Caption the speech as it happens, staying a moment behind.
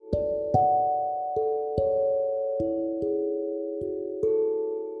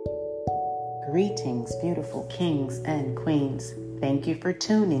Greetings, beautiful kings and queens. Thank you for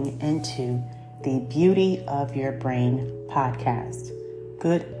tuning into the Beauty of Your Brain podcast.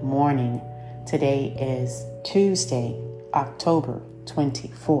 Good morning. Today is Tuesday, October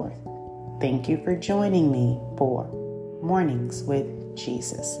 24th. Thank you for joining me for Mornings with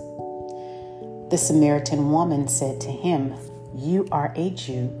Jesus. The Samaritan woman said to him, "You are a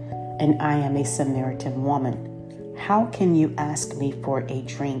Jew, and I am a Samaritan woman. How can you ask me for a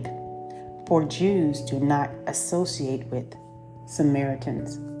drink?" For Jews do not associate with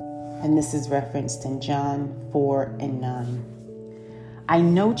Samaritans. And this is referenced in John 4:9. I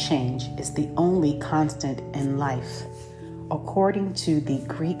know change is the only constant in life, according to the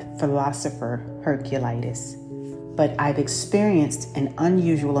Greek philosopher Heraclitus. But I've experienced an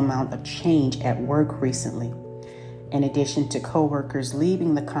unusual amount of change at work recently. In addition to coworkers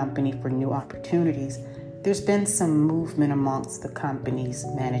leaving the company for new opportunities, there's been some movement amongst the company's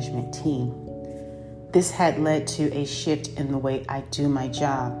management team. This had led to a shift in the way I do my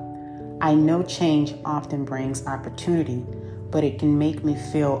job. I know change often brings opportunity, but it can make me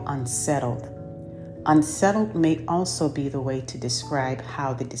feel unsettled. Unsettled may also be the way to describe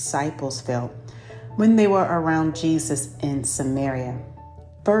how the disciples felt when they were around Jesus in Samaria.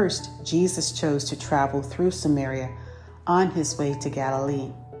 First, Jesus chose to travel through Samaria on his way to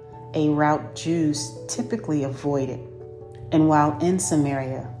Galilee, a route Jews typically avoided. And while in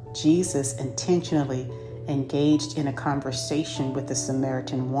Samaria, Jesus intentionally engaged in a conversation with the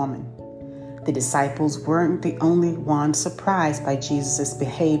Samaritan woman. The disciples weren't the only ones surprised by Jesus'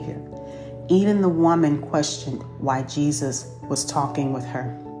 behavior. Even the woman questioned why Jesus was talking with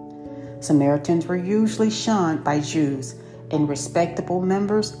her. Samaritans were usually shunned by Jews, and respectable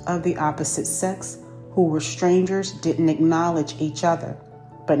members of the opposite sex who were strangers didn't acknowledge each other.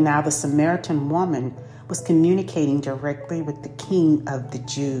 But now the Samaritan woman was communicating directly with the King of the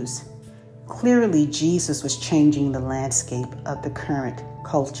Jews. Clearly, Jesus was changing the landscape of the current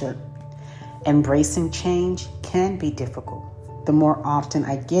culture. Embracing change can be difficult. The more often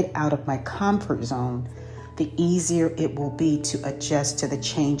I get out of my comfort zone, the easier it will be to adjust to the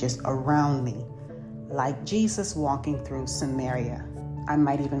changes around me. Like Jesus walking through Samaria, I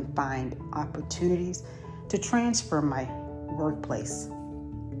might even find opportunities to transfer my workplace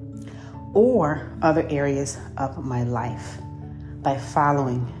or other areas of my life by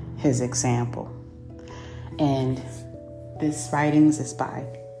following his example. And this writings is by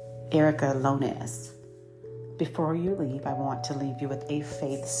Erica Lones. Before you leave, I want to leave you with a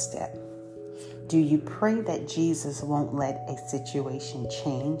faith step. Do you pray that Jesus won't let a situation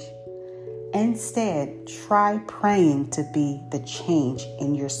change? Instead, try praying to be the change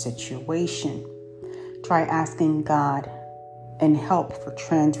in your situation. Try asking God and help for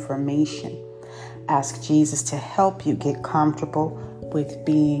transformation. Ask Jesus to help you get comfortable with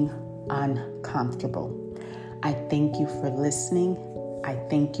being uncomfortable. I thank you for listening. I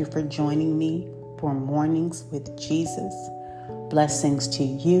thank you for joining me for Mornings with Jesus. Blessings to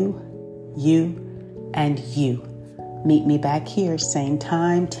you, and you. Meet me back here, same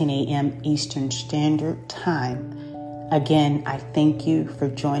time, 10 a.m. Eastern Standard Time. Again, I thank you for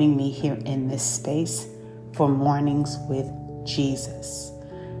joining me here in this space for Mornings with Jesus.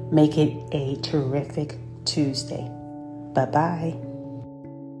 Make it a terrific Tuesday. Bye-bye.